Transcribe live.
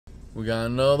We got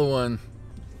another one.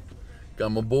 Got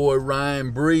my boy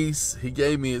Ryan Breece. He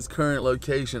gave me his current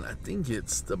location. I think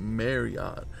it's the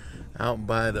Marriott out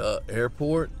by the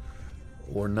airport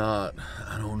or not.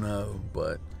 I don't know,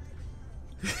 but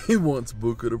he wants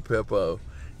Buca de Beppo.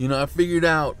 You know, I figured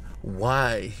out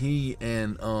why he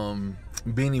and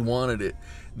Benny wanted it.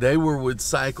 They were with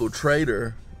Cycle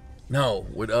Trader, no,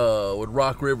 with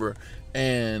Rock River,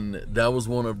 and that was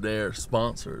one of their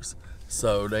sponsors.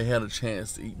 So they had a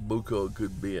chance to eat Buca a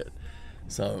good bit.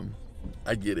 So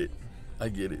I get it. I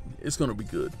get it. It's gonna be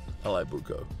good. I like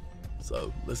Buca.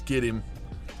 So let's get him,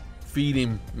 feed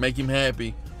him, make him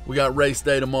happy. We got race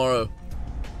day tomorrow.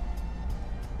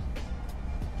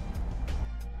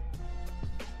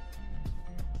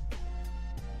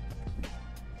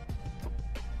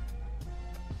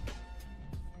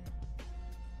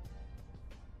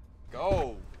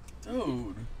 Go.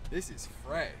 Dude, This is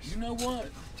fresh. you know what?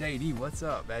 JD, what's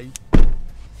up, baby?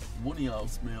 One of y'all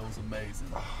smells amazing.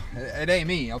 It ain't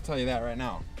me, I'll tell you that right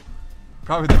now.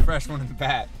 Probably the fresh one in the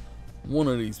back. One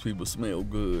of these people smell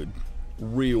good.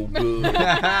 Real good.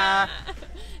 It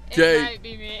Jay, might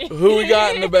be me. Who we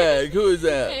got in the bag? Who is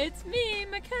that? It's me,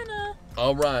 McKenna.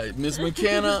 All right, Miss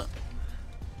McKenna.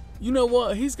 You know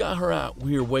what? He's got her out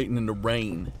here waiting in the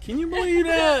rain. Can you believe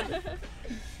that?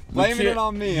 Blaming it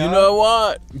on me, You huh? know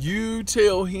what? You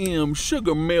tell him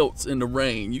sugar melts in the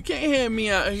rain. You can't have me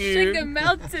out here. Sugar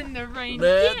melts in the rain.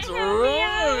 That's Can't have me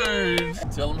out here.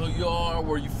 right. Tell them who you are,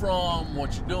 where you from,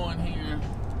 what you're doing here.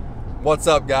 What's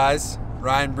up, guys?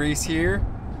 Ryan Breece here.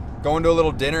 Going to a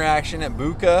little dinner action at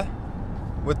Buca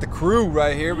with the crew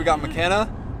right here. We got McKenna.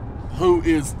 Who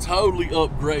is totally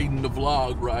upgrading the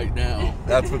vlog right now.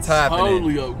 That's what's happening.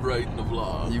 Totally upgrading the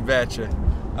vlog. You betcha.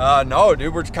 No,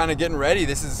 dude, we're kind of getting ready.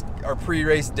 This is our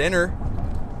pre-race dinner.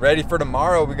 Ready for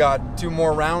tomorrow. We got 2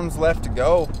 more rounds left to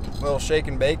go. A little shake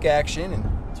and bake action and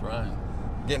That's right.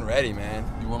 getting ready, man.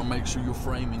 You want to make sure you're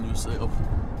framing yourself.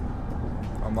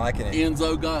 I'm liking it.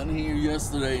 Enzo got in here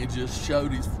yesterday and just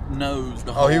showed his nose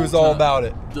the whole Oh, he was all time. about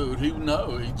it. Dude, he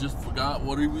just forgot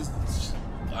what he was.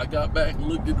 I got back and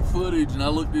looked at the footage and I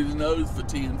looked at his nose for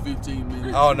 10, 15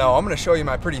 minutes. Oh no, I'm gonna show you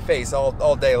my pretty face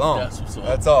all day long. That's what's up.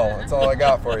 That's all. That's all I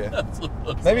got for you. That's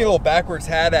what's Maybe a up. little backwards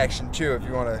hat action too if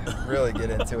you want to really get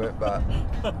into it. But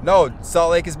no,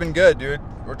 Salt Lake has been good, dude.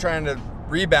 We're trying to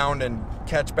rebound and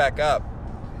catch back up.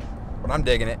 But I'm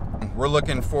digging it. We're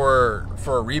looking for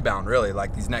a rebound, really.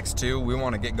 Like these next 2, we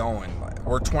want to get going.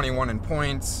 We're 21 in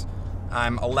points.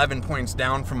 I'm 11 points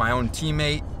down from my own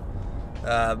teammate.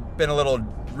 Been a little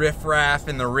riff-raff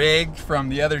in the rig from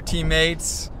the other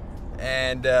teammates.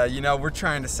 And, you know, we're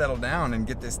trying to settle down and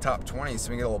get this top 20 so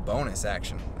we can get a little bonus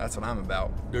action. That's what I'm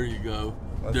about. There you go.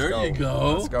 Let's there go. you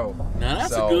go. Let's go. Now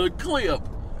that's So- a good clip.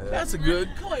 Yeah. That's a good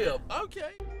clip.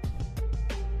 Okay.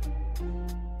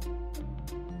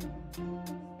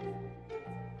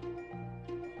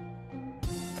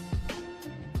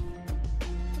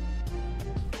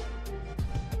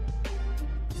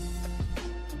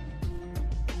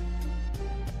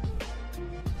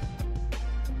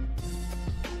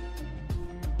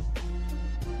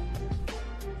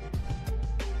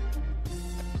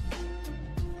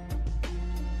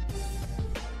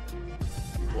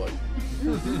 What?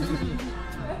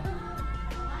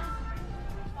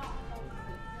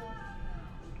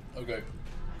 Okay.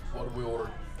 What do we order?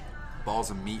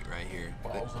 Balls of meat right here.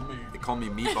 Balls of meat. They call me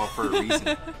meatball for a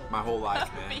reason. My whole life,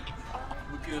 man.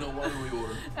 McKenna, what do we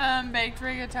order? Baked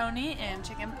rigatoni and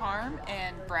chicken parm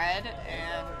and bread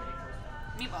and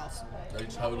meatballs. They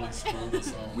totally screwed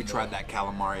us on. We tried that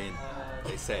calamari and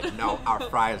they said, no, our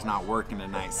fry is not working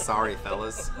tonight. Sorry,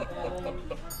 fellas.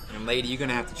 And lady, you're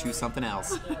gonna have to choose something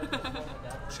else.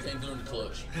 She ain't doing the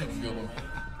clutch. That was a good one.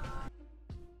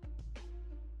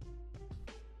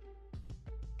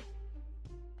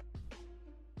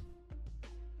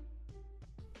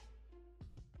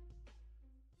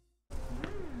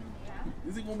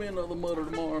 Is it gonna be another mutter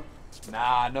tomorrow?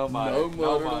 Nah, no mutter.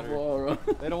 No mutter tomorrow.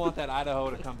 They don't want that Idaho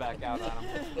to come back out on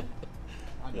them.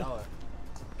 I know it.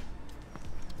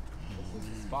 This is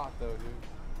the spot though, dude.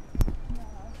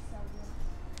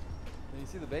 Can you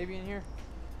see the baby in here?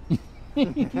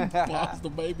 Pasta,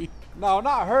 baby. No,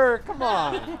 not her. Come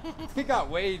on. We got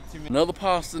way too many. Another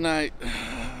pasta night.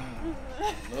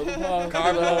 Another pasta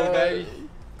Carb load, night. baby.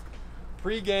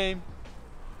 Pre-game.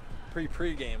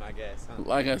 Pre-game, I guess. Huh?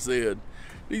 Like I said,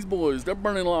 these boys, they're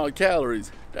burning a lot of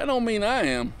calories. That don't mean I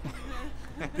am.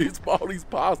 It's all these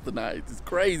pasta nights. It's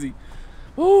crazy.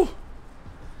 Woo.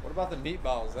 What about the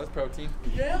meatballs? That's protein.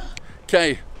 Yeah.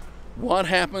 Okay, what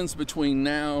happens between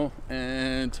now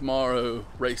and tomorrow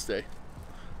race day?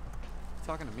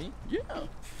 Talking to me? Yeah.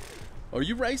 Are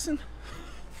you racing?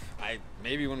 I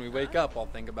Maybe when we wake up, I'll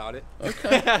think about it.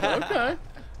 Okay.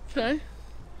 Okay.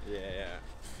 Yeah.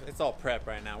 It's all prep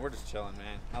right now. We're just chilling,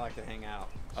 man. I like to hang out.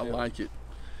 I like it.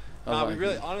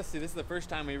 Honestly, this is the first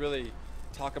time we really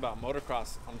talk about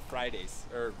motocross on Fridays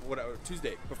or whatever,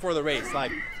 Tuesday before the race.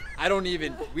 Like,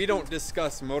 we don't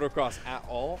discuss motocross at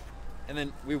all. And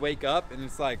then we wake up and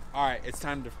it's like, all right, it's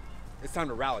time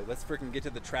to rally. Let's freaking get to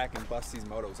the track and bust these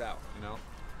motos out, you know?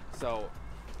 So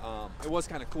it was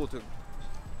kind of cool to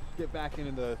get back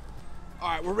into the, all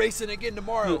right, we're racing again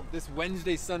tomorrow. This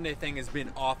Wednesday, Sunday thing has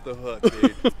been off the hook,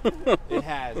 dude. It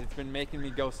has. It's been making me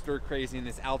go stir crazy in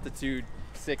this altitude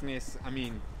sickness. I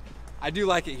mean, I do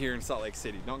like it here in Salt Lake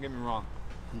City, don't get me wrong.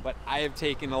 But I have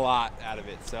taken a lot out of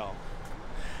it, so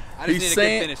I just need a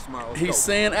good finish tomorrow. He's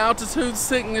saying altitude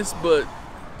sickness, but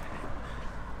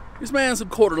this man's a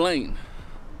Coeur d'Alene.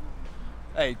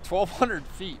 Hey, 1,200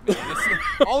 feet, man.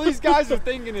 All these guys are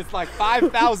thinking it's like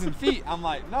 5,000 feet. I'm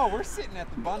like, no, we're sitting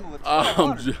at the bundle at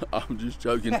 1,200. I'm just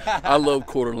joking. I love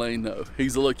Coeur d'Alene, though.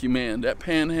 He's a lucky man. That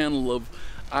panhandle of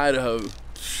Idaho,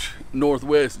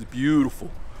 Northwest, is beautiful.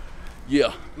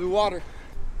 Yeah. Blue water.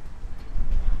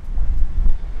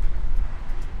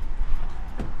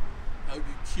 I hope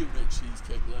you kill that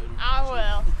cheesecake later.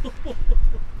 I will.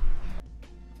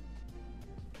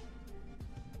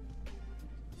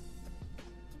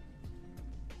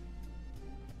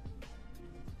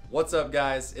 What's up,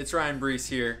 guys? It's Ryan Breece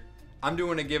here. I'm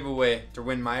doing a giveaway to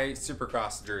win my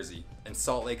Supercross jersey in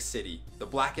Salt Lake City, the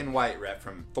black and white rep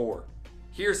from Thor.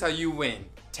 Here's how you win.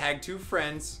 Tag 2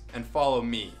 friends and follow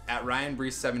me at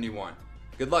RyanBreece71.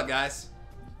 Good luck, guys.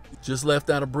 Just left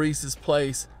out of Breece's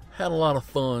place. Had a lot of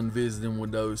fun visiting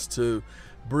with those two.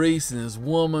 Breece and his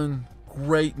woman,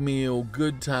 great meal,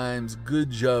 good times,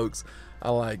 good jokes.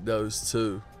 I like those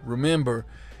two. Remember,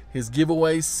 his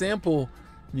giveaway's simple.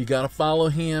 You gotta follow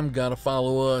him, gotta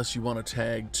follow us. You wanna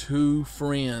tag 2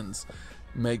 friends.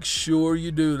 Make sure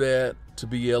you do that to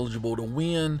be eligible to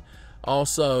win.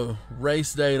 Also,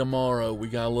 race day tomorrow. We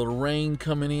got a little rain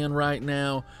coming in right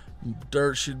now.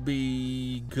 Dirt should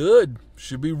be good,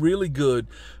 should be really good.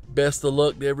 Best of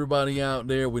luck to everybody out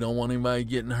there. We don't want anybody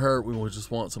getting hurt. We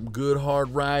just want some good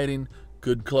hard riding,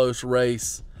 good close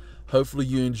race. Hopefully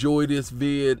you enjoy this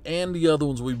vid and the other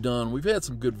ones we've done. We've had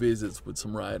some good visits with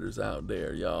some riders out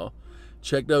there, y'all.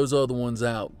 Check those other ones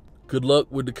out. Good luck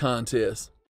with the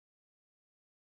contest.